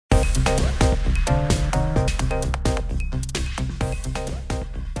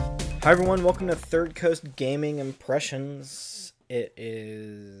Hi everyone, welcome to Third Coast Gaming Impressions. It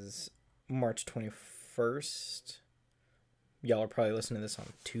is March 21st. Y'all are probably listening to this on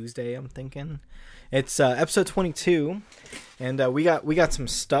Tuesday, I'm thinking. It's episode 22, and we got some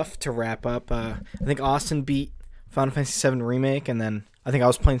stuff to wrap up. I think Austin beat Final Fantasy VII Remake, and then I think I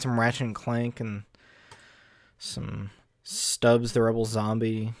was playing some Ratchet and Clank and some Stubbs the Rebel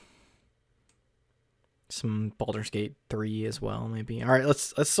Zombie. Some Baldur's Gate 3 as well, maybe. All right,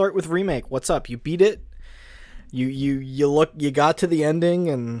 let's start with Remake. What's up? You beat it? You got to the ending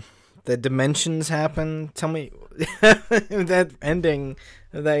and the dimensions happen. Tell me that ending.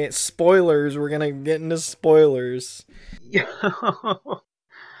 The spoilers. We're gonna get into spoilers. Yeah,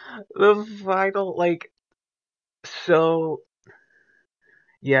 the final, so,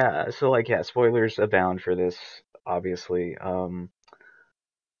 spoilers abound for this, obviously.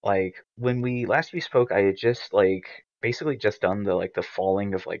 When we spoke, I had just, basically just done the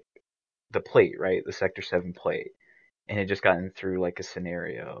falling of, the plate, right? The Sector 7 plate. And had just gotten through, a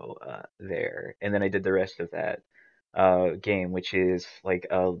scenario, there. And then I did the rest of that, game, which is,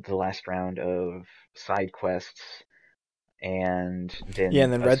 the last round of side quests and Yeah, then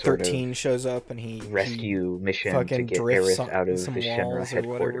and then a Red sort of 13 shows up and he rescue mission to fucking get drifts Aerith on out of some the Shinra walls or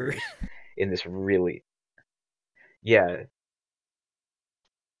whatever. headquarters in this really, yeah.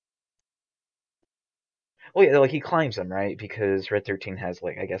 Well, yeah, he climbs them, right? Because Red 13 has,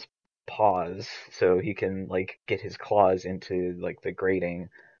 I guess, paws, so he can, get his claws into, the grating,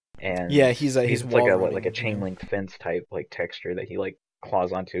 Yeah, and he's it's wall like a running. chain link fence type, texture that he,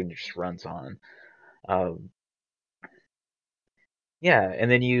 claws onto and just runs on. Um, Yeah, and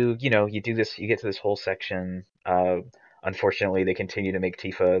then you do this, you get to this whole section. Unfortunately, they continue to make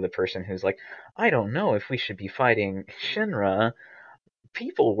Tifa the person who's like, I don't know if we should be fighting Shinra.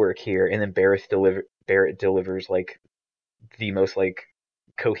 People work here, and then Barrett delivers the most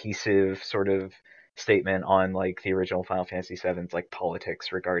cohesive sort of statement on the original Final Fantasy VII's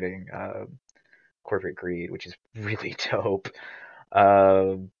politics regarding corporate greed, which is really dope.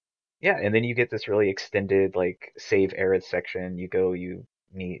 Um, yeah, and then you get this really extended save Aerith section. You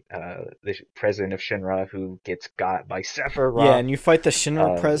meet the president of Shinra who gets got by Yeah, Sephiroth, and you fight the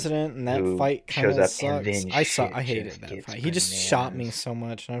Shinra uh, president, and that who fight kind shows of up, and sucks. then I shit hated just that gets fight. He just shot me bananas. so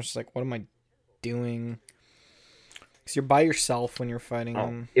much, and I was just like, what am I doing? Because you're by yourself when you're fighting Oh,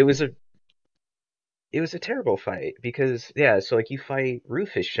 him. it was a terrible fight because yeah, so you fight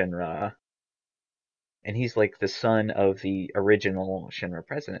Rufus Shinra, and he's the son of the original Shinra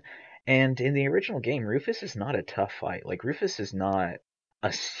president. And in the original game, Rufus is not a tough fight. Rufus is not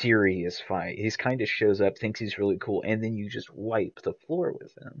a serious fight. He's kind of shows up, thinks he's really cool, and then you just wipe the floor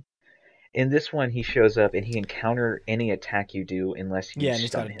with him. In this one, he shows up and he can counter any attack you do unless you Yeah, and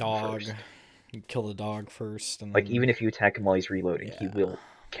he's got stun a him dog. first. You kill the dog first, and then Even if you attack him while he's reloading, he yeah, will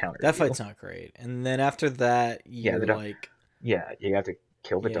counter that you. fight's not great. And then after that, Yeah, you're like, yeah, you have to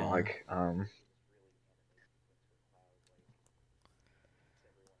kill the yeah, dog.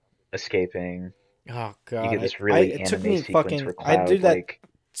 Escaping. oh You god, get this I really it took anime me sequence fucking. where I Cloud did that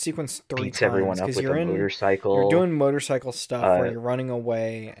sequence three beats everyone times up because with a you're motorcycle. doing motorcycle stuff where Uh, you're running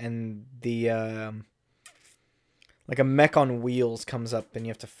away, and the like a mech on wheels comes up and you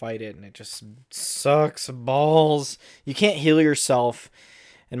have to fight it, and it just sucks balls. You can't heal yourself,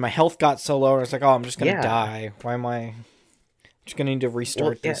 and my health got so low, I was like, oh, I'm just gonna yeah. die. Why am I just gonna need to Well,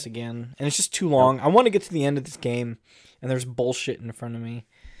 restart yeah. this again? And it's just too No. long. I want to get to the end of this game, and there's bullshit in front of me.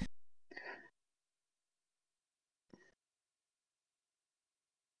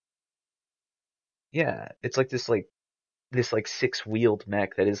 Yeah. It's this six-wheeled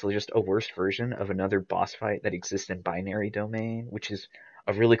mech that is just a worse version of another boss fight that exists in Binary Domain, which is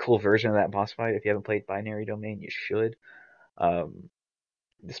a really cool version of that boss fight. If you haven't played Binary Domain, you should. Um,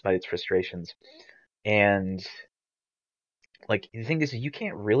 Despite its frustrations. And the thing is, you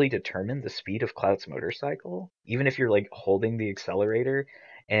can't really determine the speed of Cloud's motorcycle, even if you're holding the accelerator.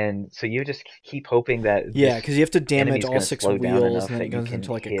 And so you just keep hoping that Yeah, this because you have to damage enemy's all going to six slow down wheels, and enough then it that you goes can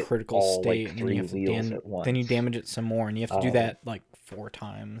into like a hit critical all state, and then you three have to wheels at then you once. damage it some more, and you have to do Um, that like 4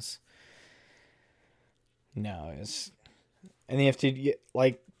 times. No, it's and then you have to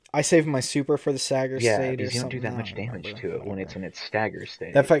like I saved my super for the stagger yeah, state or because you don't do something. that I much don't damage remember. to it when it's Whatever. in its stagger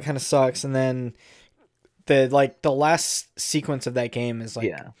That state. fight kind of sucks, and then the last sequence of that game is like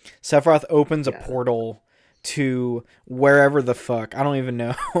Yeah, Sephiroth opens a yeah, portal to wherever the fuck I don't even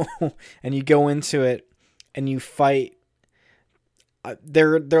know, and you go into it and you fight.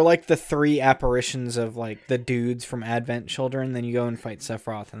 They're like the three apparitions of like the dudes from Advent Children. Then you go and fight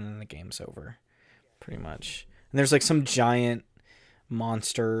Sephiroth, and then the game's over, pretty much. And there's like some giant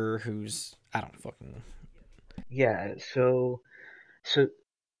monster who's I don't fucking yeah. So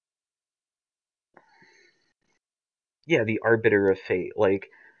yeah, the arbiter of fate. Like,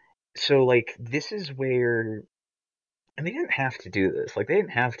 so like this is where, and they didn't have to do this. Like, they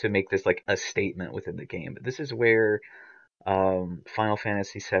didn't have to make this like a statement within the game. But this is where Final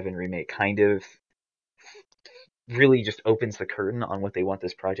Fantasy VII Remake kind of really just opens the curtain on what they want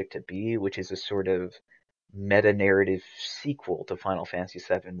this project to be, which is a sort of meta narrative sequel to Final Fantasy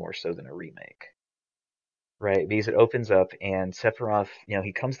VII more so than a remake. Right, because it opens up and Sephiroth,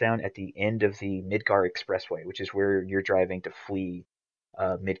 he comes down at the end of the Midgar Expressway, which is where you're driving to flee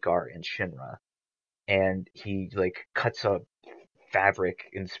Midgar and Shinra, and he like cuts up fabric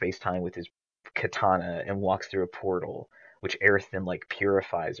in space time with his katana and walks through a portal, which Aerith then like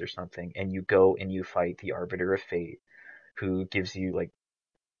purifies or something, and you go and you fight the Arbiter of Fate, who gives you like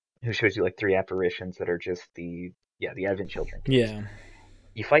who shows you like three apparitions that are just the Advent Children kids. Yeah.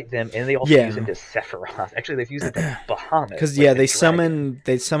 You fight them, and they also use Yeah. into Sephiroth. Actually, they've used into Bahamut, Because like yeah, the dragon,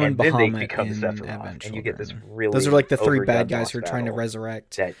 they summon and then they Bahamut become in Sephiroth, Advent and you get this Children. Those are really like the three bad overdone guys boss who are trying to battle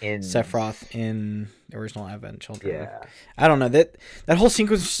resurrect that ends. Sephiroth in the original Advent Children. Yeah, I don't know, that whole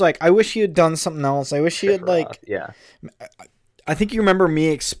sequence was just like, I wish he had done something else. I wish he had Sephiroth. like. Yeah, I think you remember me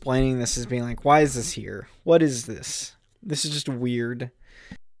explaining this as being like, why is this here? What is this? This is just weird.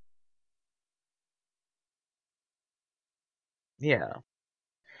 yeah,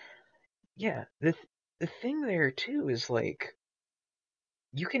 yeah. The thing there too is like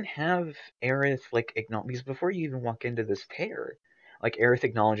you can have Aerith like acknowledge, because before you even walk into this tear, like Aerith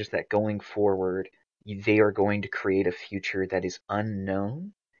acknowledges that going forward, they are going to create a future that is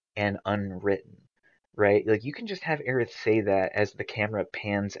unknown and unwritten, right? Like you can just have Aerith say that as the camera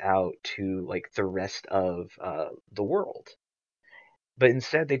pans out to like the rest of the world, but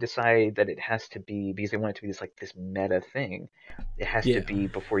instead they decide that it has to be, because they want it to be this meta thing. It has to Yeah. be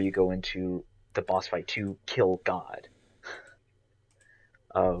before you go into the boss fight to kill God.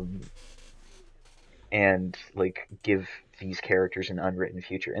 Um, and like give these characters an unwritten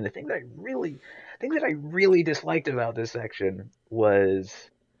future. And the thing that I really disliked about this section was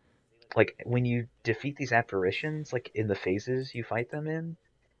like when you defeat these apparitions, like in the phases you fight them in,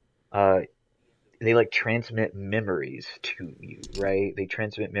 uh, they like transmit memories to you, right? They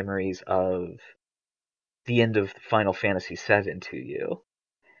transmit memories of the end of Final Fantasy VII to you,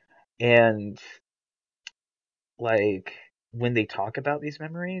 and like when they talk about these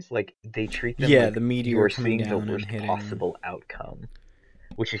memories, like they treat them Yeah, like the you meteor are coming seeing the down and worst hitting. possible outcome,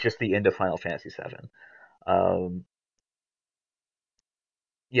 which is just the end of Final Fantasy VII. Um,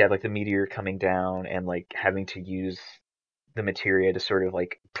 yeah, like the meteor coming down and like having to use the materia to sort of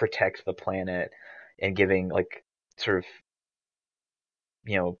like protect the planet and giving like sort of,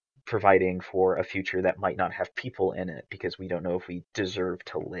 providing for a future that might not have people in it because we don't know if we deserve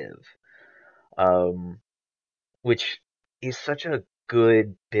to live. Um, which is such a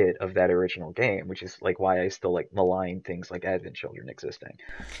good bit of that original game, which is like why I still like malign things like Advent Children existing.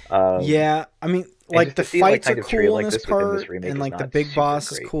 Um, Yeah, I mean, and like just the to see it like fights are kind of treated cool in like this this within this part, remake and is like the not big super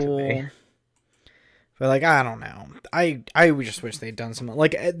boss is great to me. cool. But like, I don't know. I just wish they'd done something.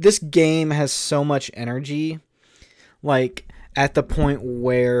 Like this game has so much energy. Like at the point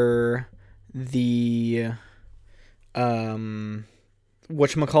where the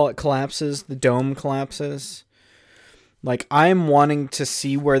whatchamacallit collapses, the dome collapses. Like I'm wanting to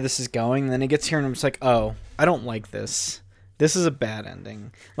see where this is going, and then it gets here and I'm just like, oh, I don't like this. This is a bad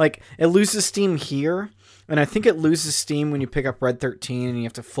ending. Like it loses steam here, and I think it loses steam when you pick up Red 13 and you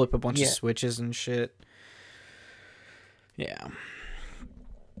have to flip a bunch of Yeah, switches and shit. Yeah.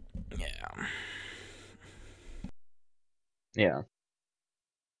 Yeah. yeah,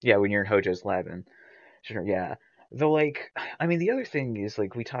 yeah. When you're in Hojo's lab and sure, yeah. Though, like, I mean, the other thing is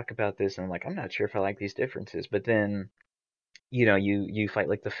like we talk about this and like I'm not sure if I like these differences, but then you fight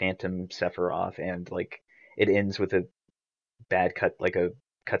like the Phantom Sephiroth and like it ends with a bad cut, like a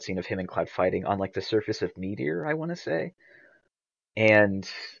cutscene of him and Cloud fighting on like the surface of Meteor, I want to say, and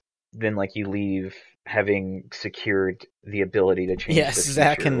then like you leave having secured the ability to change the Yes,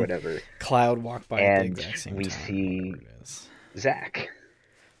 Zack future or and whatever, Cloud walk by at the and exact same we time, or whatever see it is. Zack.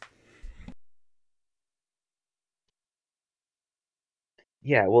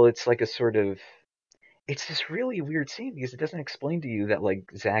 Yeah, well, it's like a sort of it's this really weird scene because it doesn't explain to you that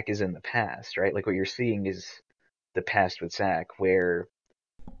like Zack is in the past, right? Like what you're seeing is the past with Zack, where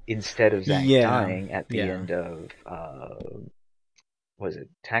instead of Zack Yeah, dying at the yeah, end of was it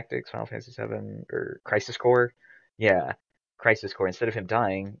Tactics, Final Fantasy VII, or Crisis Core? Yeah, Crisis Core. Instead of him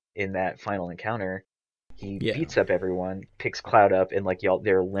dying in that final encounter, he yeah, beats up everyone, picks Cloud up, and like y'all,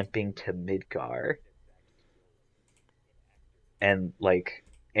 they're limping to Midgar, and like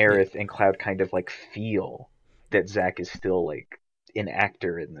yeah. Aerith and Cloud kind of like feel that Zack is still like an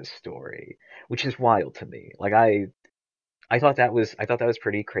actor in this story, which is wild to me. Like I thought that was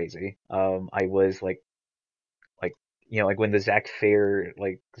pretty crazy. I was like like when the Zach Fair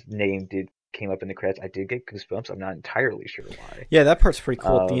like name did came up in the credits, I did get goosebumps. I'm not entirely sure why. Yeah, that part's pretty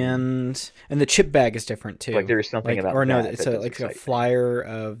cool at the Um, end, and the chip bag is different like too. there is something Like, about or no, that it's that a does like a excite me. flyer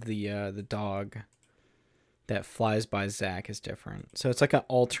of the dog that flies by Zach is different. So it's like an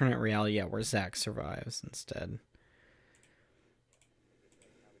alternate reality, yeah, where Zach survives instead.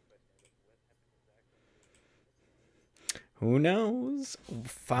 Who knows?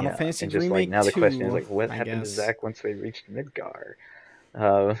 Final Yeah, Fantasy and just like Remake now the question is 2, like, what I happened to guess. Zach once they reached Midgar?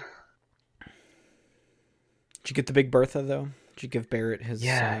 Uh, Did you get the Big Bertha though? Did you give Barrett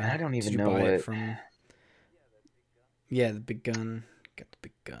his? yeah, and I don't Did even you know buy it what. from? Yeah, the big gun. Got the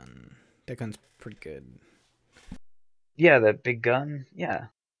big gun. That gun's pretty good. Yeah, the big gun. Yeah,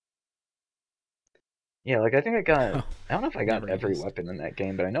 yeah. Like I think I got. Oh, I don't know if I got never every used. weapon in that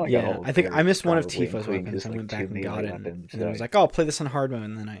game, but I know I got Yeah, all I of think I Barrett's missed one of probably, Tifa's including weapons. his I like went two back and got melee it, weapons and then that I was I like, "Oh, I'll play this on hard mode,"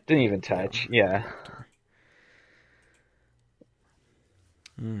 and then I didn't even never touch. got Yeah, back to her.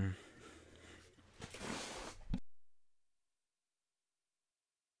 Mm.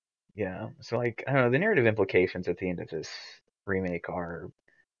 yeah. So like I don't know. The narrative implications at the end of this remake are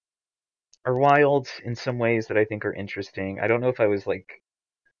wild in some ways that I think are interesting. I don't know if I was like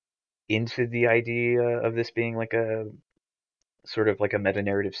into the idea of this being like a sort of like a meta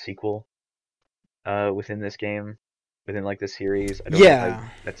narrative sequel within this game, within like the series. I don't know if I Yeah,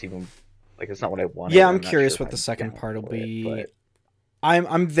 that's even like that's not what I wanted. yeah. I'm I'm not sure curious if what the I'm second down part will for it, be. but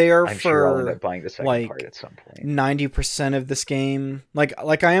I'm there I'm sure I'll end up for buying the second part like at some point. 90% of this game. Like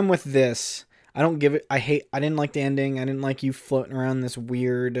I am with this. I don't give it. I didn't like the ending. I didn't like you floating around this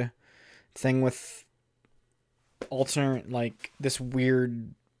weird thing with alternate, like this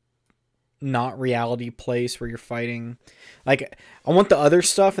weird not reality place where you're fighting. Like I want the other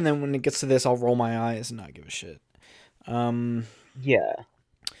stuff, and then when it gets to this, I'll roll my eyes and not give a shit. Um, Yeah.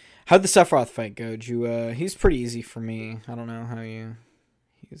 how'd the Sephiroth fight go? Did you? He's pretty easy for me. I don't know how you.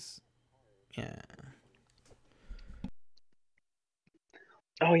 He's yeah.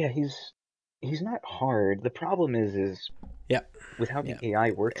 Oh yeah, he's not hard. The problem is Yep. with how the Yep.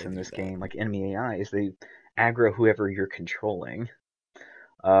 AI works Gotta in do this that. game, like enemy AI, is they aggro whoever you're controlling.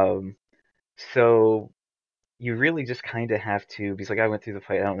 Um, so you really just kind of have to because like I went through the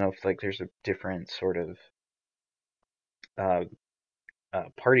fight. I don't know if like there's a different sort of uh,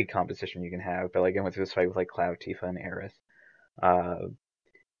 party composition you can have, but like I went through this fight with like Cloud, Tifa, and Aerith. Uh,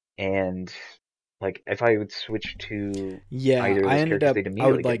 and like if I would switch to Yeah, either of I those ended characters, up. they'd I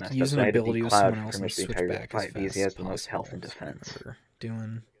immediately would get like messed up. use an So I had to be ability with Cloud someone for else pretty and much the switch entirety of that back as fight because he fast as has the most possible. health and That's what I defense. remember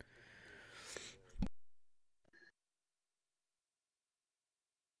doing.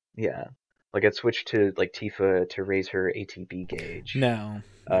 Yeah, like I'd switch to like Tifa to raise her ATB gauge. No,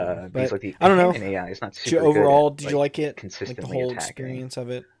 no, Because but like the I don't know. companion AI is not Did you super good at overall? Did you like like it? Like the consistently whole attacking. experience of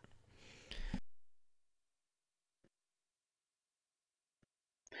it?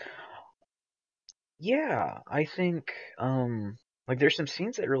 Yeah, I think like there's some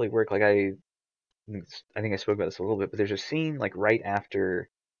scenes that really work. Like I think I spoke about this a little bit, but there's a scene like right after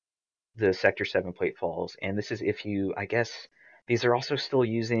the Sector 7 plate falls, and this is if you I guess these are also still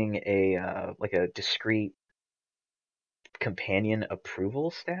using a like a discrete companion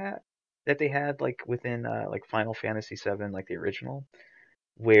approval stat that they had like within like Final Fantasy 7 like the original,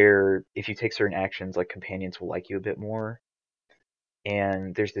 where if you take certain actions like companions will like you a bit more.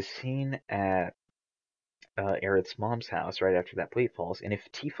 And there's this scene at Aerith's mom's house right after that plate falls, and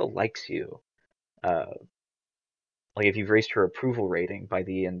if Tifa likes you, uh, like if you've raised her approval rating by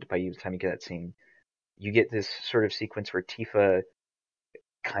the time you get that scene, you get this sort of sequence where Tifa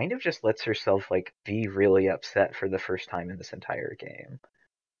kind of just lets herself like be really upset for the first time in this entire game.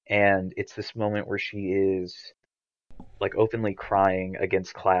 And it's this moment where she is like openly crying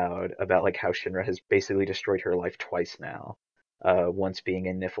against Cloud about like how Shinra has basically destroyed her life twice now. Once being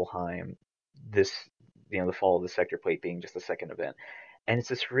in Niflheim, this the fall of the sector plate being just the second event. And it's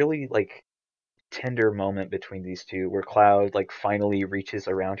this really like tender moment between these two where Cloud like finally reaches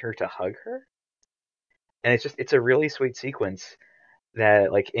around her to hug her. And it's a really sweet sequence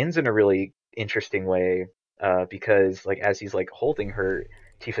that like ends in a really interesting way because like as he's like holding her,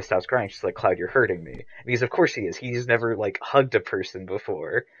 Tifa stops crying. She's like, "Cloud, you're hurting me," because of course he is. He's never like hugged a person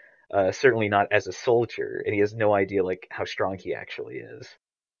before, certainly not as a soldier, and he has no idea like how strong he actually is.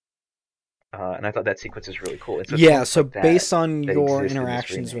 And I thought that sequence is really cool. And so it's Yeah. moments So like that based on that your exist in this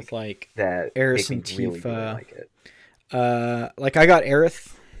interactions with remake like that Eris make me and really really Tifa, like it. like I got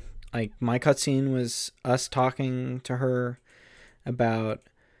Aerith. Like my cutscene was us talking to her about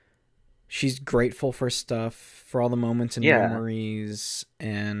she's grateful for stuff, for all the moments and Yeah, memories,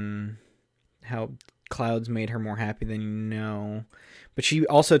 and how Cloud's made her more happy than you know. But she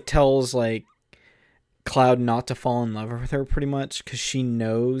also tells like Cloud not to fall in love with her pretty much because she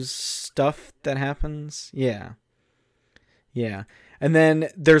knows stuff that happens. Yeah. Yeah. And then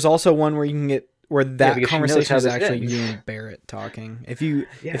there's also one where you can get where that because she knows conversation how is this actually ends. you and Barrett talking. If you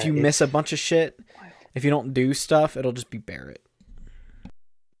Yeah, miss a it's bunch of shit, wild. if you don't do stuff, it'll just be Barrett.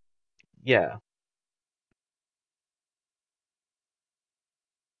 Yeah,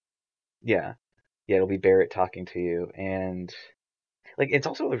 yeah, yeah. It'll be Barrett talking to you, and like it's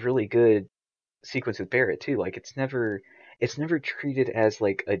also a really good sequence with Barrett too. Like it's never treated as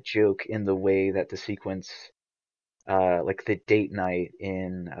like a joke in the way that the sequence like the date night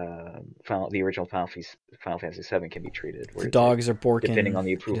in the original Final Fantasy VII can be treated, The where it's like dogs are depending borking. on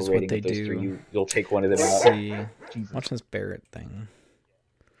the It approval is what rating they of those three, do. you'll take one of them Let's out. see. Jesus. Watching this Barrett thing.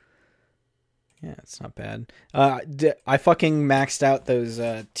 Yeah, it's not bad. I fucking maxed out those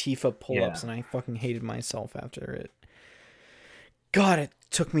Tifa pull-ups, Yeah. and I fucking hated myself after it. God, it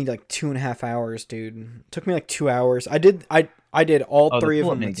took me like 2.5 hours, dude. It took me like 2 hours. I did all Oh, the three of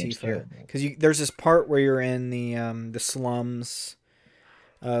pull-up them with minigame's Tifa terrible. because there's this part where you're in the slums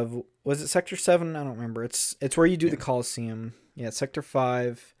of, was it Sector 7? I don't remember. It's where you do Yeah. the Coliseum. Yeah, it's Sector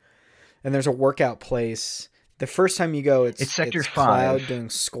 5, and there's a workout place. The first time you go, It's Sector Cloud 5. doing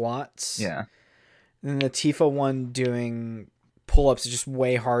squats. Yeah. And then the Tifa one doing pull-ups is just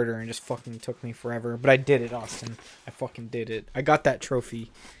way harder and just fucking took me forever. But I did it, Austin. I fucking did it. I got that trophy.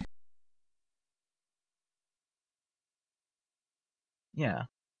 Yeah.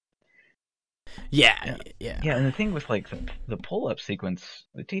 Yeah, Yeah. yeah. Yeah, and the thing with like the pull-up sequence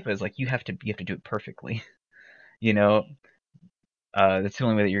with Tifa is like you have to do it perfectly. You know, that's the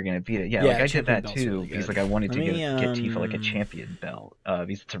only way that you're gonna beat it. Yeah, like Yeah, I did champion that belt's too really because good. like I wanted Let to me, get Tifa like a champion belt.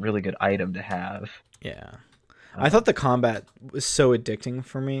 Because it's a really good item to have. yeah. I thought the combat was so addicting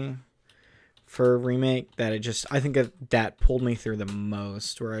for me for a remake that I think that pulled me through the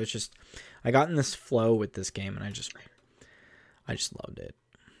most, where I got in this flow with this game and I just loved it.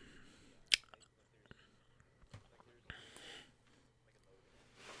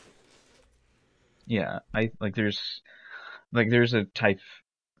 Yeah, I like there's a type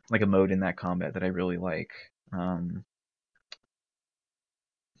like a mode in that combat that I really like.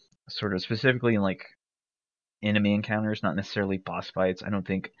 Sort of specifically in like enemy encounters, not necessarily boss fights. I don't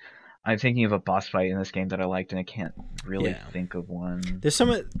think I'm thinking of a boss fight in this game that I liked, and I can't really Yeah. think of one. There's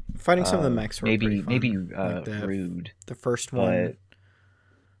fighting some of the mechs were pretty Maybe fun. Like Rude, the first but one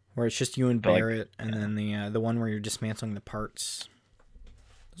where it's just you and like Barrett, and yeah. then the one where you're dismantling the parts.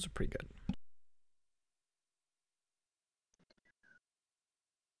 Those are pretty good.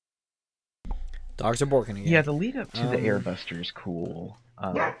 Dogs are barking again. Yeah, the lead up to the Airbuster is cool.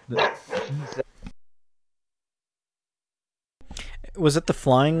 Was it the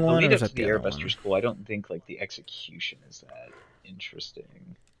flying The one, or lead was up to that the the other Airbuster one? is cool. I don't think like the execution is that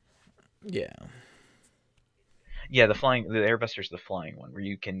interesting. Yeah. Yeah, the Airbuster's the flying one where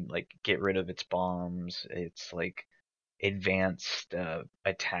you can like get rid of its bombs. It's like advanced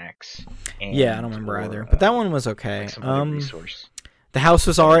attacks Yeah, I don't and remember either, or but that one was okay. like some other resource The house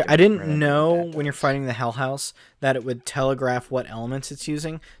was that alright. I didn't right under know what that when you're does. fighting the Hell House that it would telegraph what elements it's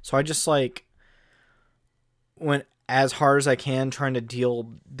using, so I just like went as hard as I can trying to deal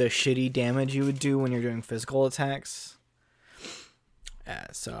the shitty damage you would do when you're doing physical attacks. Yeah,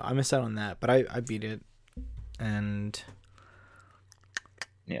 so I missed out on that, but I beat it, and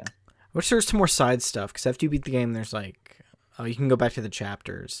Yeah. I wish there was some more side stuff, because after you beat the game, there's like, oh, you can go back to the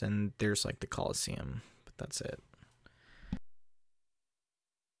chapters, and there's like the Coliseum, but that's it.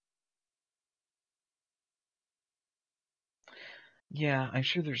 Yeah, I'm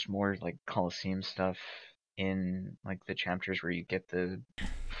sure there's more like Coliseum stuff in like the chapters where you get the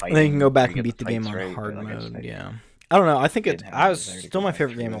And then you can go fighting, where back you and get the beat the game fights on right, hard but I guess mode. I Yeah, I don't know. I think didn't have I any was desire to still go my back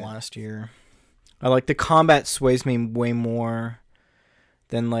favorite game through of it. last year. I like the combat sways me way more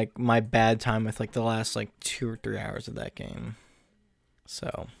than like my bad time with like the last like 2 or 3 hours of that game.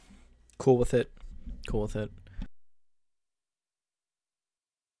 So cool with it. Cool with it.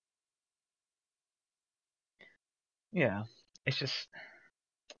 Yeah, it's just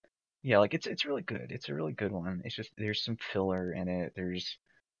yeah, like it's really good. It's a really good one. It's just there's some filler in it. There's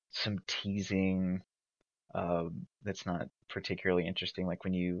some teasing that's not particularly interesting. Like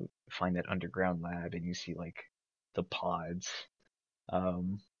when you find that underground lab and you see like the pods,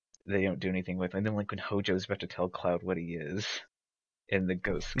 um, they don't do anything with. And then like when Hojo's about to tell Cloud what he is, and the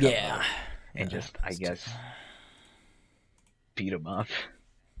ghosts come Yeah. up Yeah, and that just I happens too. guess beat him up.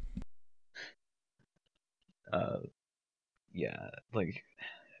 Uh, yeah, like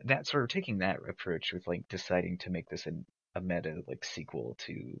that sort of taking that approach with like deciding to make this a meta like sequel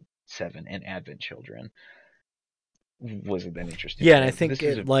to FF7 and Advent Children wasn't that interesting. Yeah, To and I me. think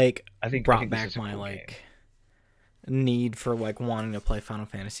it like I brought think this back is a my cool like need for like wanting to play Final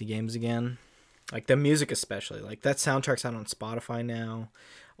Fantasy games again. Like the music especially. Like that soundtrack's out on Spotify now.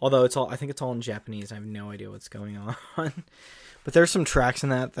 Although I think it's all in Japanese. I have no idea what's going on. But there's some tracks in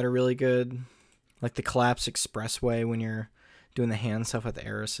that are really good. Like the Collapse Expressway when you're doing the hand stuff with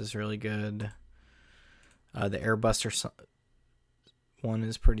Eris is really good. The Airbuster one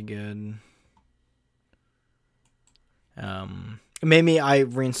is pretty good. Maybe I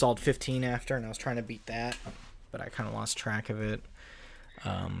reinstalled 15 after and I was trying to beat that, but I kind of lost track of it.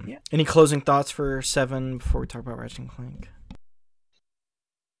 Yeah. Any closing thoughts for 7 before we talk about Ratchet and Clank?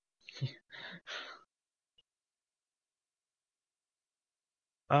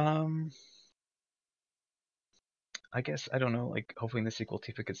 I guess I don't know. Like, hopefully in the sequel,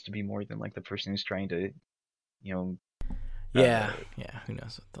 Tifa gets to be more than like the person who's trying to, you know, Yeah, who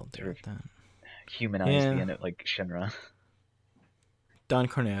knows what they'll do sort with that. humanize the end, like Shinra. Don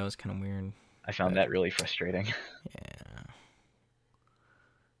Corneo is kind of weird. I found that really frustrating. Yeah.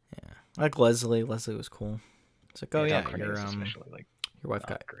 I like Leslie. Leslie was cool. It's like, oh yeah, Don Corneo's especially like your wife not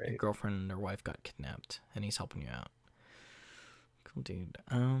got great. your girlfriend or wife got kidnapped, and he's helping you out. Cool dude.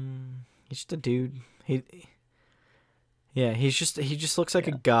 He's just a dude. He just looks like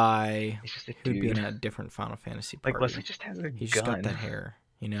a guy He's just a who'd be dude. in a different Final Fantasy party. Like Leslie just has a He's gun. just got that hair,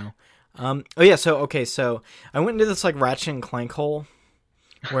 you know. Oh yeah, so I went into this like Ratchet and Clank hole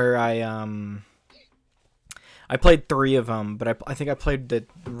where I played 3 of them, but I think I played the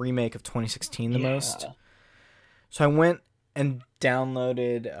remake of 2016 the most. So I went and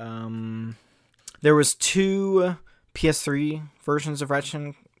downloaded. There was 2 PS3 versions of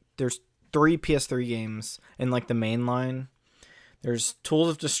Ratchet. There's 3 PS3 games in like the main line. There's Tools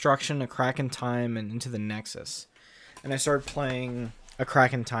of Destruction, A Crack in Time, and Into the Nexus. And I started playing A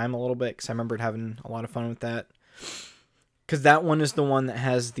Crack in Time a little bit because I remembered having a lot of fun with that. Because that one is the one that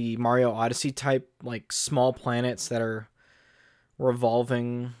has the Mario Odyssey type, like small planets that are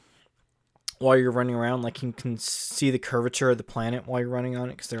revolving while you're running around. Like you can see the curvature of the planet while you're running on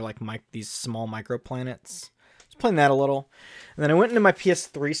it because they're like these small microplanets. I was playing that a little. And then I went into my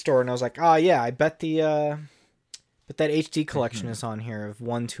PS3 store and I was like, oh yeah, I bet that HD collection is on here of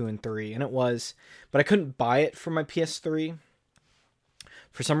 1, 2, and 3. And it was. But I couldn't buy it for my PS3.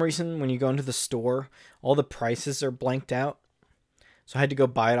 For some reason, when you go into the store, all the prices are blanked out. So I had to go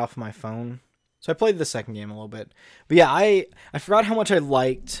buy it off my phone. So I played the second game a little bit. But yeah, I forgot how much I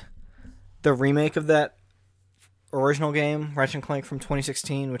liked the remake of that original game, Ratchet and Clank from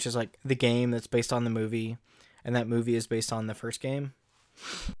 2016, which is like the game that's based on the movie. And that movie is based on the first game.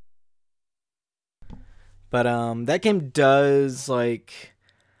 But that game does like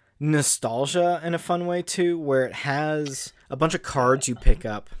nostalgia in a fun way too, where it has a bunch of cards you pick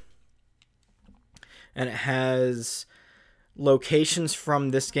up. And it has locations from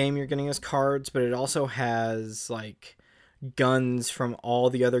this game you're getting as cards, but it also has like guns from all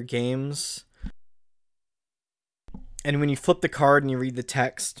the other games. And when you flip the card and you read the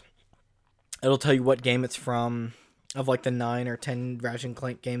text, it'll tell you what game it's from, of like the 9 or 10 Ratchet and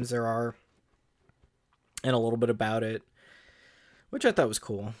Clank games there are, and a little bit about it, which I thought was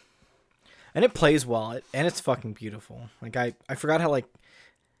cool. And it plays well, and it's fucking beautiful. Like I forgot how like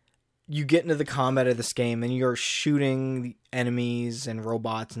you get into the combat of this game and you're shooting the enemies and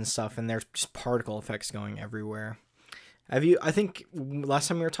robots and stuff, and there's just particle effects going everywhere. I think last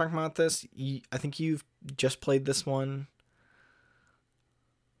time we were talking about this, I think you've just played this one.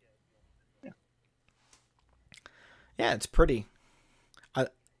 Yeah, it's pretty.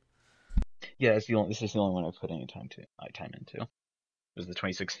 Yeah, this is the only one I put any time into. It was the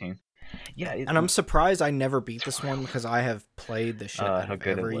 2016. Yeah, and I'm surprised I never beat this one because I have played the shit out how of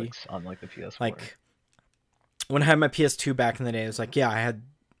good every... it looks on like the PS4. Like when I had my PS2 back in the day, it was like, yeah, I had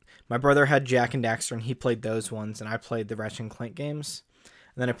my brother had Jak and Daxter and he played those ones, and I played the Ratchet and Clank games,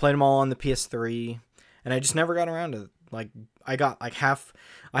 and then I played them all on the PS3, and I just never got around to it. Like I got like half.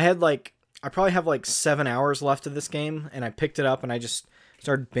 I probably have like 7 hours left of this game, and I picked it up and I just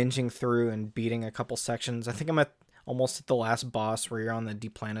started binging through and beating a couple sections. I think I'm almost at the last boss where you're on the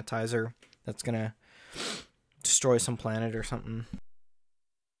deplanetizer that's gonna destroy some planet or something.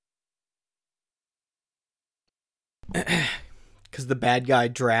 Because the bad guy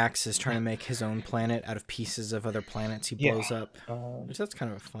Drax is trying to make his own planet out of pieces of other planets he blows up. Which that's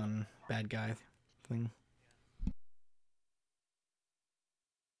kind of a fun bad guy thing.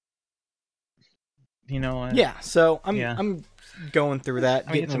 You know, yeah. So I'm going through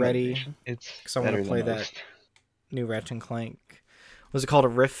that, getting ready. Because I want to play that new Ratchet and Clank. Was it called a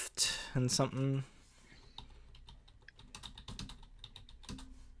Rift and something?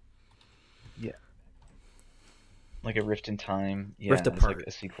 like a Rift in Time. Yeah, Rift it's like Apart.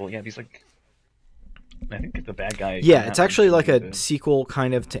 a sequel. Yeah, he's like, I think the bad guy in Yeah, that it's one's actually really like a good. sequel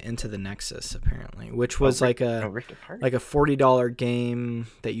kind of to Into the Nexus apparently, which Oh, was like a Rift Apart. $40 game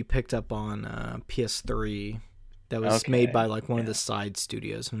that you picked up on PS3 that was made by Okay, like one of the yeah. side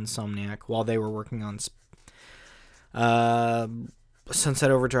studios of Insomniac while they were working on uh,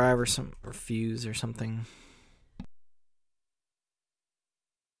 Sunset Overdrive or Fuse or something.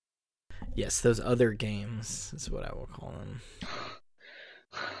 Yes, those other games is what I will call them.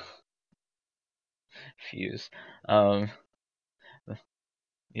 Fuse. Um,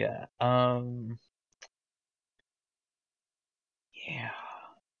 yeah. Yeah.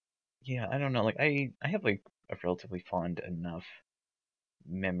 Yeah, I don't know. Like I have like a relatively fond enough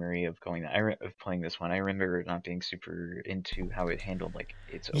memory of of playing this one. I remember not being super into how it handled like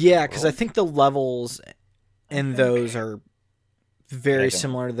its open Yeah, because I world. think the levels I in think, those are but I very don't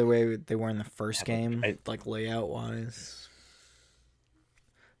similar to the way they were in the first have like game, I like layout wise.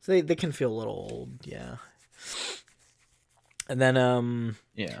 So they can feel a little old, yeah. And then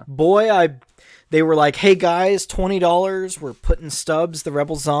yeah. boy, they were like, "Hey guys, $20. We're putting Stubbs, the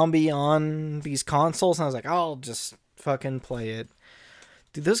Rebel Zombie, on these consoles." And I was like, "I'll just fucking play it."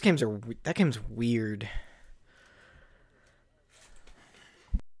 Dude, that game's weird.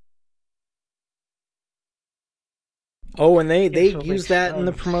 Oh, and Yeah, they so like use that in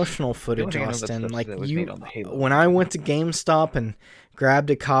the Stubbs. promotional The only footage, thing I know about Austin. Stubbs is Like that it was made you, on the Halo when I went engine. to GameStop and grabbed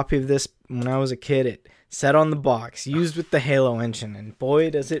a copy of this when I was a kid, it said on the box, "Used with the Halo engine," and boy,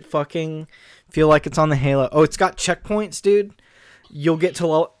 does it fucking feel like it's on the Halo. Oh, it's got checkpoints, dude. You'll get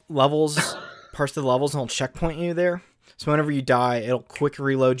to levels, parts of the levels, and it'll checkpoint you there. So whenever you die, it'll quick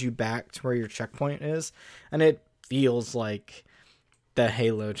reload you back to where your checkpoint is, and it feels like the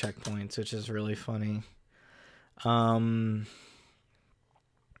Halo checkpoints, which is really funny. Um,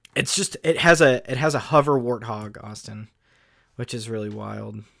 it has a hover warthog, Austin, which is really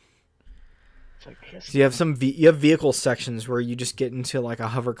wild. It's like I guess So you have vehicle sections where you just get into like a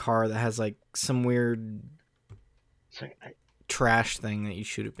hover car that has like some weird it's like trash thing that you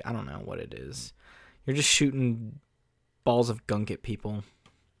shoot at. I don't know what it is. You're just shooting balls of gunk at people.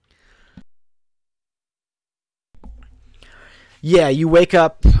 Yeah, you wake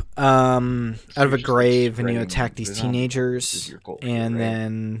up so out of you're a just like grave and you spreading attack these the zombie virus is teenagers, your goal here, and right?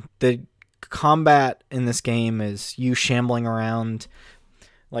 then the combat in this game is you shambling around,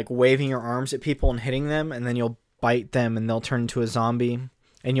 like waving your arms at people and hitting them, and then you'll bite them and they'll turn into a zombie,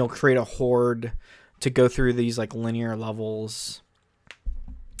 and you'll create a horde to go through these like linear levels,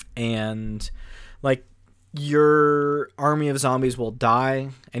 and like your army of zombies will die,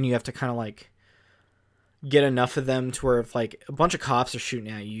 and you have to kind of like get enough of them to where if like a bunch of cops are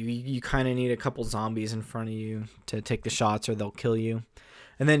shooting at you, you kind of need a couple zombies in front of you to take the shots or they'll kill you.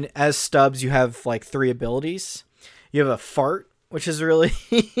 And then as Stubbs, you have like 3 abilities. You have a fart, which is really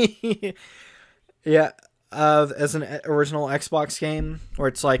yeah, as an original Xbox game where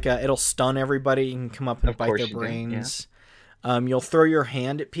it's like it'll stun everybody and come up and Of bite their course you do. Yeah. brains. You'll throw your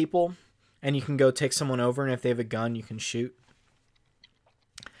hand at people and you can go take someone over, and if they have a gun, you can shoot.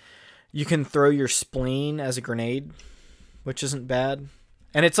 You can throw your spleen as a grenade, which isn't bad.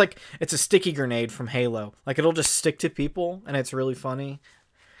 And it's a sticky grenade from Halo. Like it'll just stick to people, and it's really funny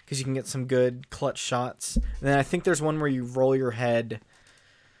because you can get some good clutch shots. And then I think there's one where you roll your head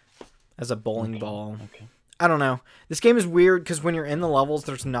as a bowling ball. Okay. I don't know. This game is weird because when you're in the levels,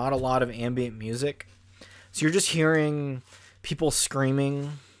 there's not a lot of ambient music, so you're just hearing people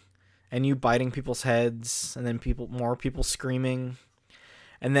screaming, and you biting people's heads, and then more people screaming.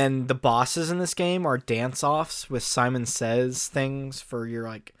 And then the bosses in this game are dance-offs with Simon Says things for your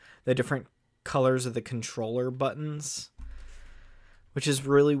like the different colors of the controller buttons, which is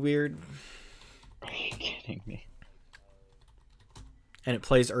really weird. Are you kidding me? And it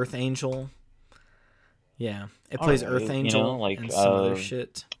plays Earth Angel. Yeah, it All plays Earth right, you know, Angel like and some other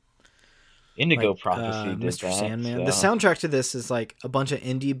shit. Indigo Like Prophecy did Mr. that, Sandman. The so soundtrack to this is like a bunch of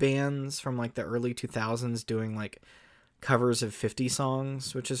indie bands from like the early 2000s doing like covers of 50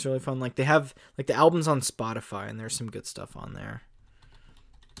 songs, which is really fun. Like they have like the albums on Spotify, and there's some good stuff on there.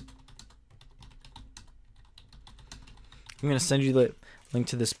 I'm gonna send you the link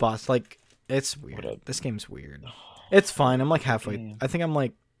to this boss. Like it's weird. This game's weird. It's fine. I'm like halfway. I think I'm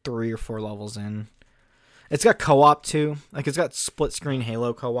like 3 or 4 levels in. It's got co-op too. Like it's got split screen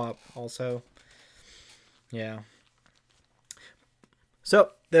Halo co-op also. Yeah.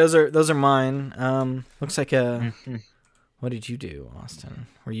 So those are mine. Looks like a. What did you do, Austin?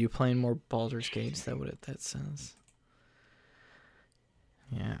 Were you playing more Baldur's Gate? Is that what that says?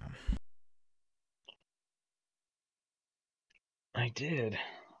 Yeah. I did.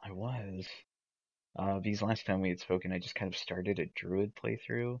 I was. Because last time we had spoken, I just kind of started a druid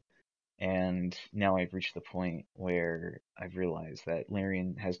playthrough, and now I've reached the point where I've realized that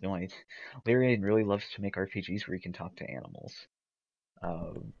Larian has no idea. Larian really loves to make RPGs where you can talk to animals,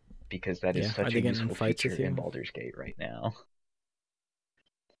 um, because that is Yeah, are such a they getting in useful fights feature with in you? Baldur's Gate right now.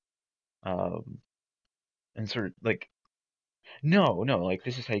 Um, and sort of like, no, no, like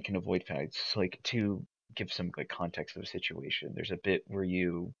this is how you can avoid fights. Like to give some like context of the situation, there's a bit where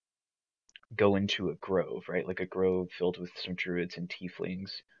you go into a grove, right? Like a grove filled with some druids and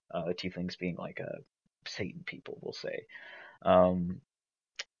tieflings. Tieflings being like a Satan people, we'll say. Um,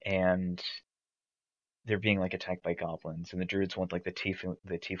 and they're being like attacked by goblins, and the druids want like the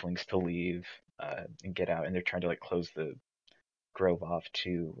tieflings to leave and get out, and they're trying to like close the grove off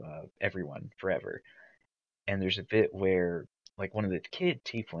to everyone forever. And there's a bit where like one of the kid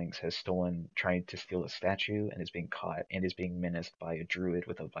tieflings has tried to steal a statue and is being caught and is being menaced by a druid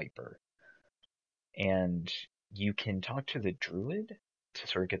with a viper. And you can talk to the druid to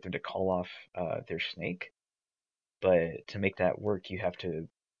sort of get them to call off their snake, but to make that work, you have to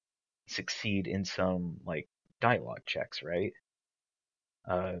succeed in some like dialogue checks, right?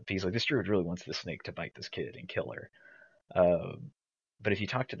 Because like this druid really wants the snake to bite this kid and kill her. But if you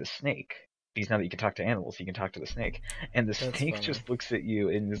talk to the snake, because now that you can talk to animals, you can talk to the snake, and the That's snake funny. just looks at you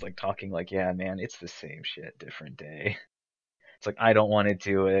and is like talking like, "Yeah, man, it's the same shit, different day." It's like I don't want to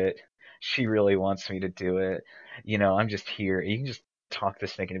do it. She really wants me to do it. I'm just here. You can just talk the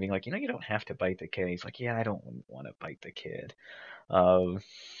snake into being like, you don't have to bite the kid. He's like, yeah, I don't want to bite the kid. Um,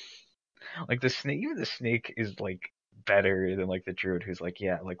 like the snake, even the snake is like better than like the druid who's like,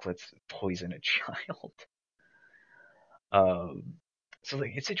 yeah, like let's poison a child. Um, so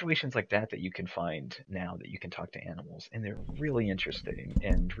like it's situations like that that you can find now that you can talk to animals, and they're really interesting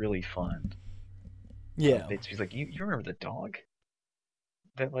and really fun. Yeah, Bits. He's like, you remember the dog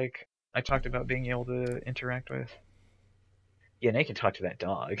that like I talked about being able to interact with? Yeah, they can talk to that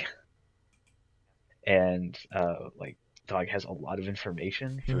dog, and like dog has a lot of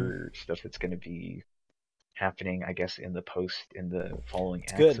information mm, for stuff that's going to be happening, I guess, in the following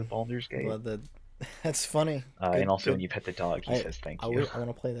it's acts good. of Baldur's I'm Gate. glad that that's funny. And Good, also when good. you pet the dog, he I says I, thank you. I want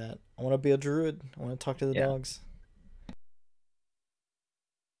to play that. I want to be a druid. I want to talk to the Yeah, dogs.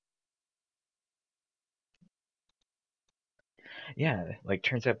 yeah. Like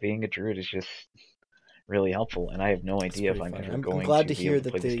turns out being a druid is just really helpful, and I have no That's idea if pretty I'm funny. ever I'm going glad to to be able hear to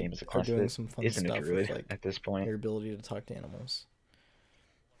that play this they game as a are class doing that some fun isn't a stuff with druid like at this point. your ability to talk to animals.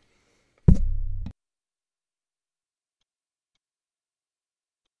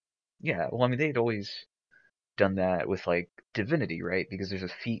 Yeah, well, I mean, they'd always done that with like Divinity, right? Because there's a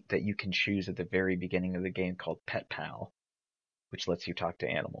feat that you can choose at the very beginning of the game called Pet Pal, which lets you talk to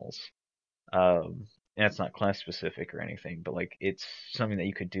animals. And it's not class specific or anything, but like it's something that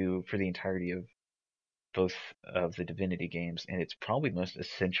you could do for the entirety of both of the Divinity games, and it's probably the most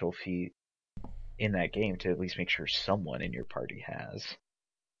essential feat in that game to at least make sure someone in your party has.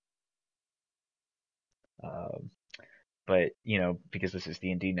 Um, but because this is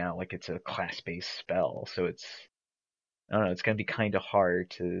D&D now, like it's a class-based spell, so I don't know, it's gonna be kind of hard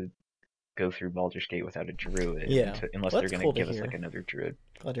to go through Baldur's Gate without a druid Yeah, unless well, they're that's gonna cool to give us like hear. another druid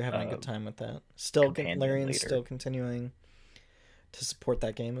Glad you're having a uh, good time with that. Still, companion Larian's later. still continuing to support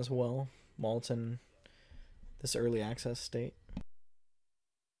that game as well while it's in this early access state.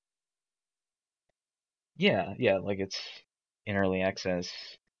 Yeah, yeah, like it's in early access.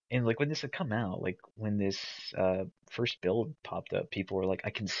 And like when this had come out, like when this first build popped up, people were like, I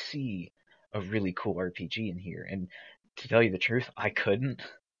can see a really cool RPG in here. And to tell you the truth, I couldn't.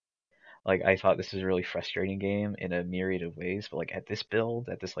 Like I thought this was a really frustrating game in a myriad of ways, but like at this build,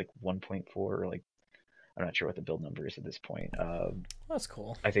 at this like 1.4, or like I'm not sure what the build number is at this point. That's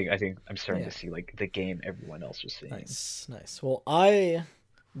cool. I think I'm starting Yeah, to see like the game everyone else was seeing. nice, nice. Well, I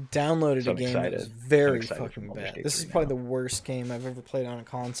downloaded So a I'm game that was excited. I'm very excited for fucking Baldur's bad. Gate This is 3 probably now. the worst game I've ever played on a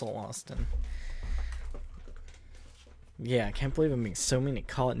console, Austin. Yeah, I can't believe I'm being so mean to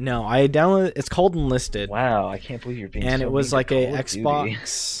call it. No, I downloaded. It's called Enlisted, Wow, I can't believe you're being and so it mean was to like a Call of Duty.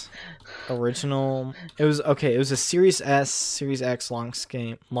 Xbox original. It was okay. It was a Series S, Series X launch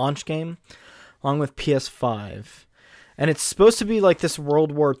game, along with PS5, and it's supposed to be like this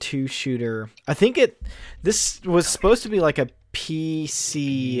World War II shooter. I think this was supposed to be like a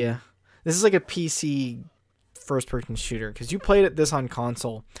PC. This is like a PC first-person shooter because you played this on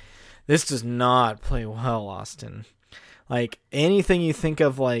console. This does not play well, Austin. Like anything you think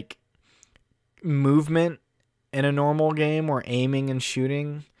of like movement in a normal game or aiming and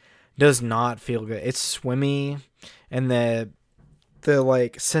shooting does not feel good. It's swimmy and the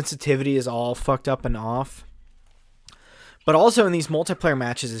like sensitivity is all fucked up and off. But also in these multiplayer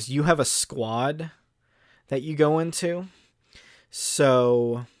matches is you have a squad that you go into.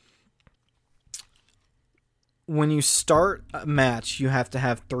 So when you start a match, you have to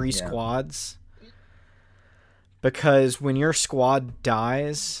have 3 squads. Because when your squad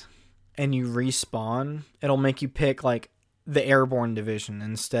dies and you respawn, it'll make you pick like the airborne division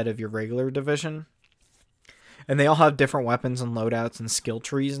instead of your regular division. And they all have different weapons and loadouts and skill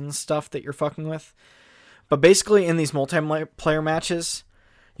trees and stuff that you're fucking with. But basically in these multiplayer matches,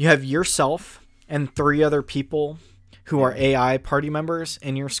 you have yourself and 3 other people who are AI party members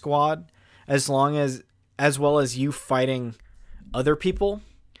in your squad, as well as you fighting other people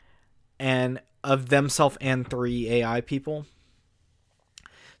and of themselves and 3 AI people.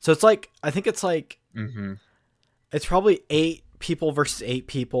 So it's like, I think it's like, it's probably 8 people versus 8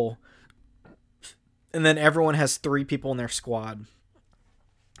 people. And then everyone has 3 people in their squad.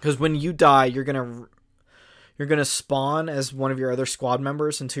 Because when you die, you're gonna spawn as one of your other squad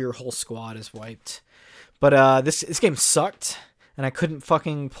members until your whole squad is wiped. But this game sucked, and I couldn't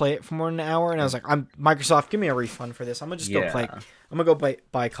fucking play it for more than an hour. And I was like, Microsoft, give me a refund for this. I'm gonna just go play. I'm gonna go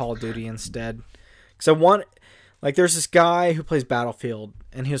buy Call of Duty instead. Because I want, like, there's this guy who plays Battlefield,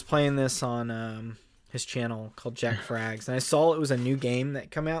 and he was playing this on his channel called Jack Frags, and I saw it was a new game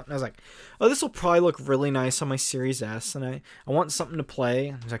that come out, and I was like, oh, this will probably look really nice on my Series S, and I want something to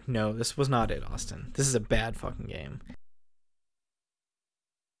play. I was like, no, this was not it, Austin. This is a bad fucking game.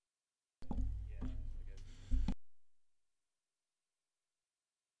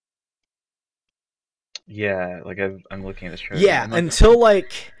 Yeah, like I'm looking at this trailer. Yeah, until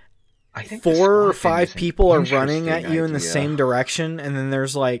like I think 4 or 5 people are running at you in the same direction, and then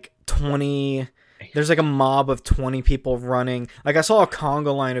there's like 20. There's like a mob of 20 people running. Like I saw a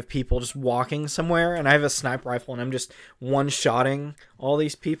conga line of people just walking somewhere, and I have a sniper rifle, and I'm just one-shotting all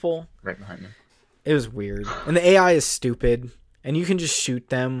these people. Right behind me. It was weird. And the AI is stupid, and you can just shoot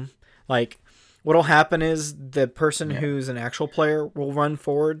them. Like, what'll happen is the person who's an actual player will run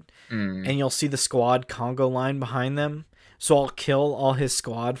forward, and you'll see the squad Congo line behind them. So I'll kill all his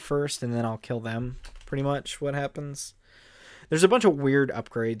squad first, and then I'll kill them. Pretty much what happens. There's a bunch of weird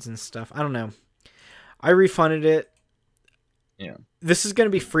upgrades and stuff. I don't know. I refunded it. Yeah. This is going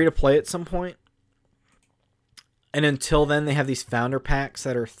to be free to play at some point. And until then, they have these founder packs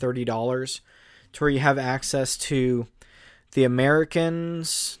that are $30 to where you have access to the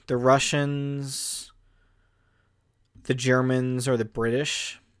Americans, the Russians, the Germans, or the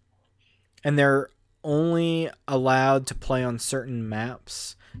British. And they're only allowed to play on certain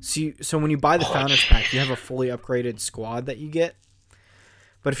maps. So when you buy the Founders Pack, you have a fully upgraded squad that you get.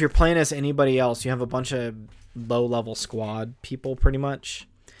 But if you're playing as anybody else, you have a bunch of low-level squad people, pretty much.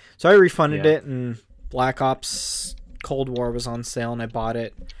 So I refunded it, and Black Ops Cold War was on sale, and I bought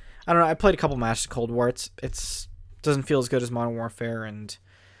it. I don't know, I played a couple matches of Cold War. It's doesn't feel as good as Modern Warfare, and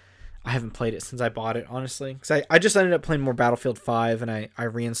I haven't played it since I bought it, honestly. Because I just ended up playing more Battlefield 5, and I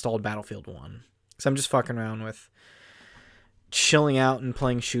reinstalled Battlefield 1. Because I'm just fucking around with chilling out and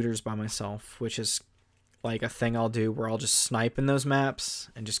playing shooters by myself, which is like a thing I'll do where I'll just snipe in those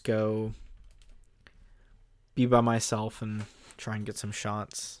maps and just go be by myself and try and get some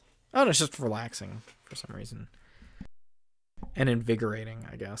shots. I don't know, it's just relaxing for some reason. And invigorating,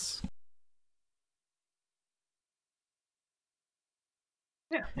 I guess.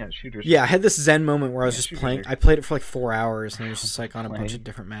 Yeah, shooters. Yeah, I had this zen moment where I was just playing. I played it for like 4 hours, and it was just like on a bunch of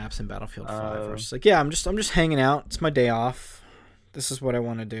different maps in Battlefield 5. I was just like, yeah, I'm just hanging out. It's my day off. This is what I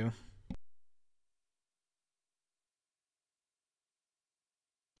want to do.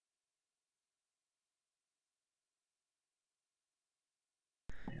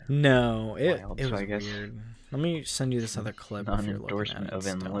 No, it was weird. Let me send you this other clip. Non-endorsement of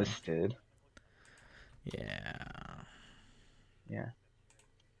Enlisted.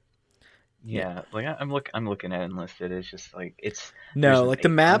 Yeah, like I'm looking at Enlisted. It's just like like the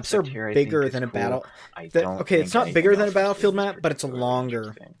maps are bigger than a battle. Okay, it's not bigger than a Battlefield map, but it's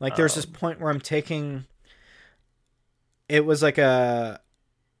longer. Like there's this point where I'm taking. It was kind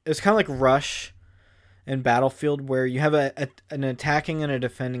of like Rush in Battlefield, where you have an attacking and a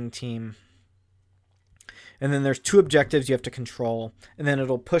defending team, and then there's 2 objectives you have to control, and then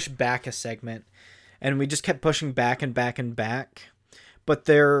it'll push back a segment, and we just kept pushing back and back and back. But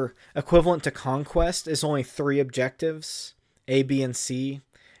their equivalent to Conquest is only 3 objectives, A, B, and C.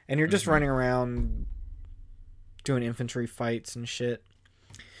 And you're just running around doing infantry fights and shit.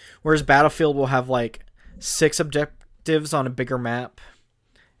 Whereas Battlefield will have like 6 objectives on a bigger map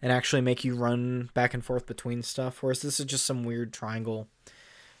and actually make you run back and forth between stuff. Whereas this is just some weird triangle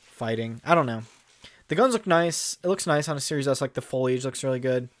fighting. I don't know. The guns look nice. It looks nice on a Series S. Like the foliage looks really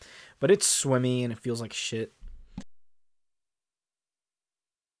good. But it's swimmy and it feels like shit.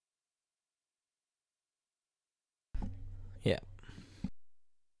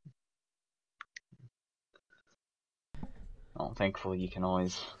 thankfully you can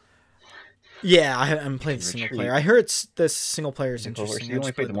always Yeah, I'm playing the single player. retreat. I heard the single player is interesting. So you I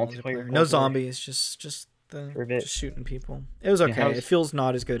only just played played the the multiplayer multiplayer. Cold No War zombies, just for a bit. just shooting people. It was Yeah, okay. It feels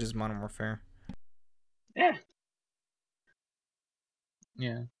not as good as Modern Warfare. yeah,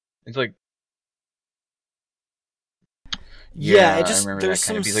 yeah. It's like Yeah, it I just remember there's that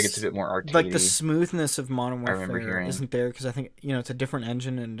kind some of feels like it's a bit more like the arcadey. smoothness of Modern I remember Warfare hearing. isn't there because I think it's a different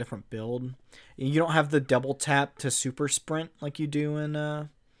engine and a different build. You don't have the double tap to super sprint like you do in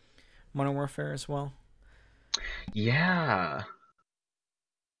Modern Warfare as well. Yeah,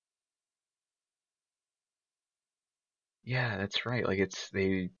 yeah, that's right. Like it's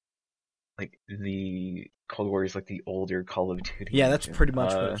they like the Cold War is like the older Call of Duty Yeah, that's engine. pretty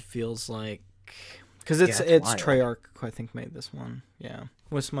much what it feels like. Because Yeah, that's it's wild. Treyarch, I think, made this one. Yeah,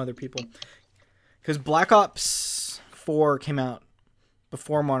 with some other people. Because Black Ops 4 came out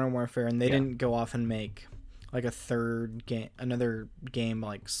before Modern Warfare, and they Yeah. didn't go off and make like a third game, another game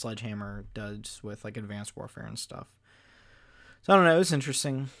like Sledgehammer does with like Advanced Warfare and stuff. So I don't know. It was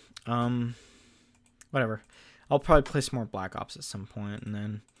interesting. Whatever. I'll probably play some more Black Ops at some point, and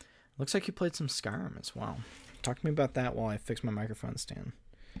then looks like you played some Skyrim as well. Talk to me about that while I fix my microphone stand.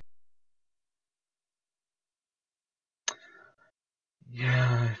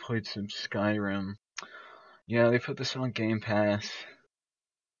 Yeah, I played some Skyrim. Yeah, they put this on Game Pass,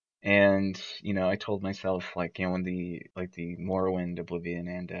 and I told myself like, when the Morrowind, Oblivion,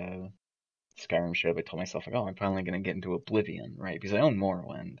 and Skyrim showed up, I told myself like, oh, I'm finally gonna get into Oblivion, right? Because I own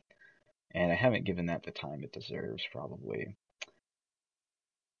Morrowind, and I haven't given that the time it deserves, probably.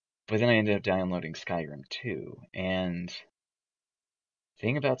 But then I ended up downloading Skyrim too, and the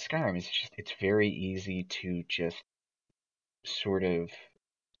thing about Skyrim is it's very easy to just sort of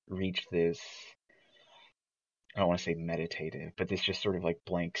reach this, I don't want to say meditative, but this just sort of like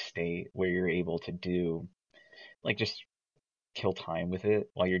blank state where you're able to do like just kill time with it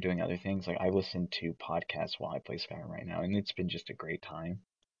while you're doing other things. Like I listen to podcasts while I play Skyrim right now, and it's been just a great time.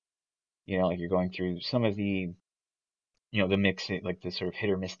 Like you're going through some of the mix, like the sort of hit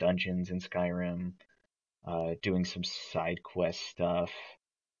or miss dungeons in Skyrim, doing some side quest stuff,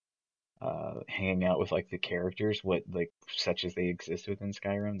 hanging out with like the characters, what like such as they exist within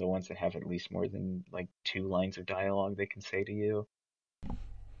Skyrim, the ones that have at least more than like 2 lines of dialogue they can say to you.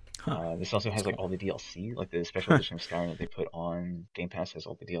 Huh. This also That's has like cool. all the DLC, like the special edition of Skyrim that they put on Game Pass has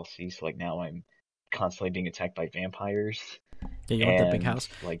all the DLC. So like now I'm constantly being attacked by vampires Yeah, you want that big and house.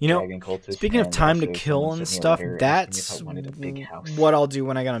 like You know, dragon cultists, speaking of and time to also someone kill and sent me a stuff, letter asking me if I that's wanted a big house. what I'll do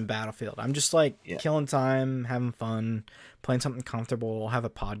when I get on Battlefield. I'm just like Yeah, killing time, having fun, playing something comfortable, have a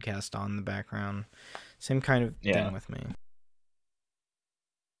podcast on in the background. Same kind of yeah, thing with me.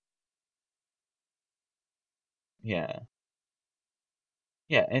 yeah,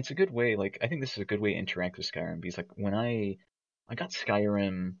 yeah. And it's a good way. Like I think this is a good way to interact with Skyrim because like when I got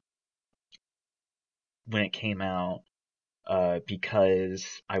Skyrim when it came out,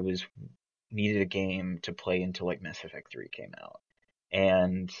 because I was needed a game to play until like Mass Effect 3 came out.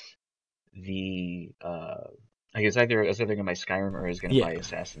 And the I guess I was either gonna buy Skyrim or I was gonna Yeah, buy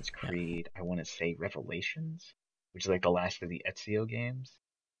Assassin's yeah. Creed. I want to say Revelations, which is like the last of the Ezio games.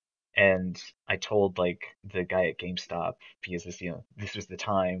 And I told like the guy at GameStop because this was the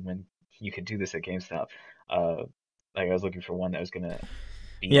time when you could do this at GameStop. Uh, like I was looking for one that was gonna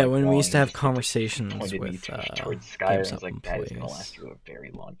be Yeah, like when we long, used and to he have just like conversations pointed me with towards Skyrim. It's GameStop like that is gonna employees. last you a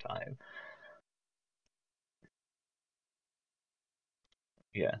very long time.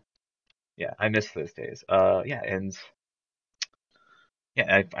 Yeah, yeah, I miss those days. Yeah, and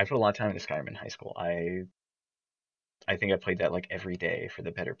yeah, I put a lot of time into Skyrim in high school. I think I played that like every day for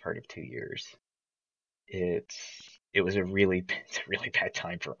the better part of 2 years. It was a really it's a really bad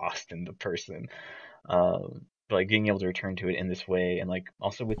time for Austin the person. But like being able to return to it in this way, and like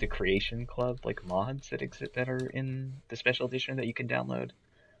also with the Creation Club like mods that exist that are in the special edition that you can download.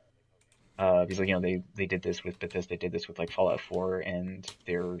 Because like they did this with Bethesda, did this with like Fallout 4 and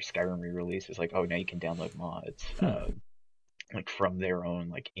their Skyrim re-release is like, oh, now you can download mods Hmm. like from their own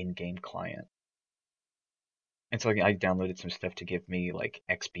like in-game client. And so like, I downloaded some stuff to give me like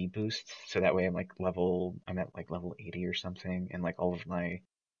XP boosts, so that way I'm at like level 80 or something, and like all of my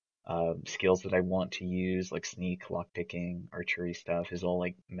skills that I want to use, like sneak, lockpicking, archery stuff, is all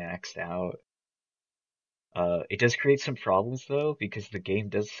like maxed out. It does create some problems though, because the game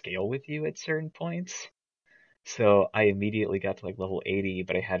does scale with you at certain points. So I immediately got to like level 80,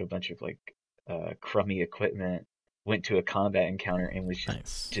 but I had a bunch of like crummy equipment, went to a combat encounter and was just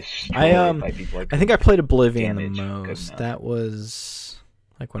Nice. destroyed by people I I think I couldn't played Oblivion the damage good most. enough. That was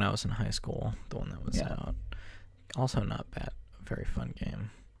like when I was in high school, the one that was Yeah. out. Also not bad. Very fun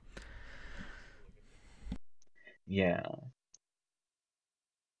game. Yeah.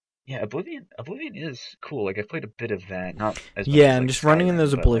 Yeah, Oblivion is cool. Like I've played a bit of that, not as much Yeah, as and like just running in Skyrim, those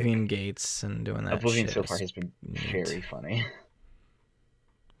but like Oblivion gates and doing that Oblivion shit so far is has been neat. very funny.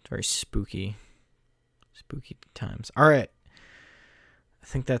 It's very spooky. Spooky times. All right. I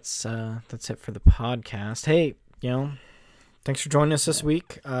think that's it for the podcast. Hey, thanks for joining us this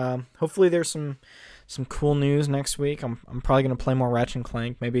week. Hopefully there's some cool news next week. I'm probably gonna play more Ratchet and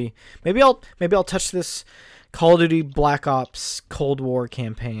Clank. Maybe I'll touch this Call of Duty Black Ops Cold War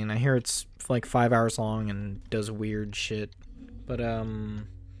campaign. I hear it's like 5 hours long and does weird shit. But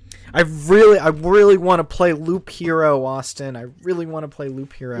I really want to play Loop Hero, Austin. I really want to play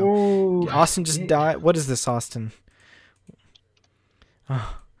Loop Hero. Ooh, Austin just died. What is this, Austin?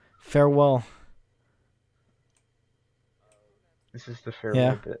 Oh, farewell. This is the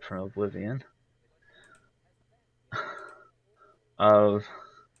farewell bit from Oblivion.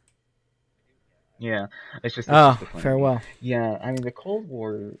 Yeah, it's just the farewell. Yeah, I mean the Cold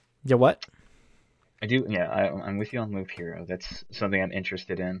War. Yeah, what? I do. Yeah, I'm with you on Loop Hero. That's something I'm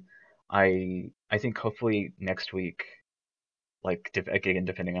interested in. I think hopefully next week, like again,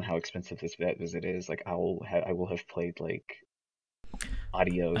 depending on how expensive this visit is, like I will have played like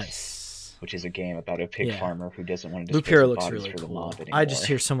Adios, Nice. which is a game about a pig farmer who doesn't want to Loop dispose Hero of looks bodies really for the cool. mob anymore. I just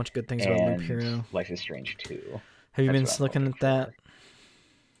hear so much good things about Loop Hero. Life is Strange 2. Have you been That's what I'm looking at that? for.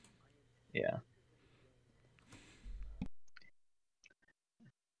 Yeah.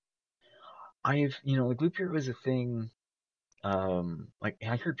 Like Loop Hero is a thing. Like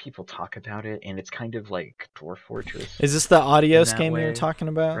I heard people talk about it, and it's kind of like Dwarf Fortress. Is this the Adios that game way, you're talking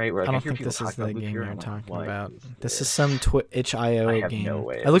about? right? Where I don't hear think people this is talk the about Loop game Hero, you're and I'm like, talking what about. is This is this? some itch.io I have game. no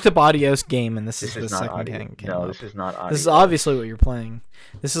way I looked up Adios game, and this is This the is not second audio. game. Came No, up. this is not audio. This is obviously what you're playing.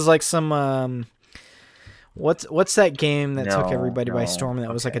 This is like some what's that game that took everybody by storm?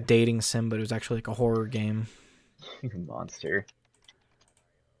 That was like a dating sim, but it was actually like a horror game. Monster.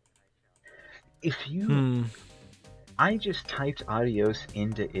 If you, I just typed Adios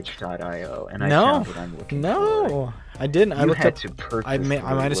into itch.io, and I found what I'm looking for. No, I didn't. I looked had up. to purposely I might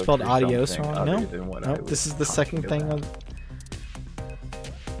have spelled look for Adios something wrong. other than what I Nope. was This is the second talking thing. about.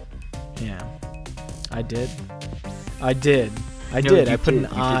 Yeah, I did. I No, did. you I put did. an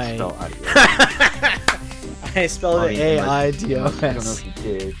You I. did spell Adios. I spelled it A-I-D-O-S. I don't know if you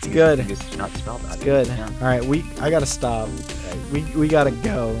did. It's good. It's not spelled Adios. Good. Yeah. All right, I gotta stop. We gotta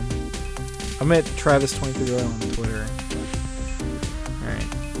go. I'm at Travis23 on Twitter. All right.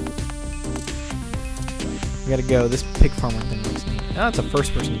 We gotta go. This pig farmer thing looks neat. Oh, it's a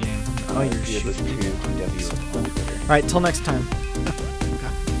first-person game. Oh, you're shooting. All right, till next time.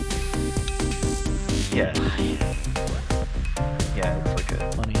 Yeah.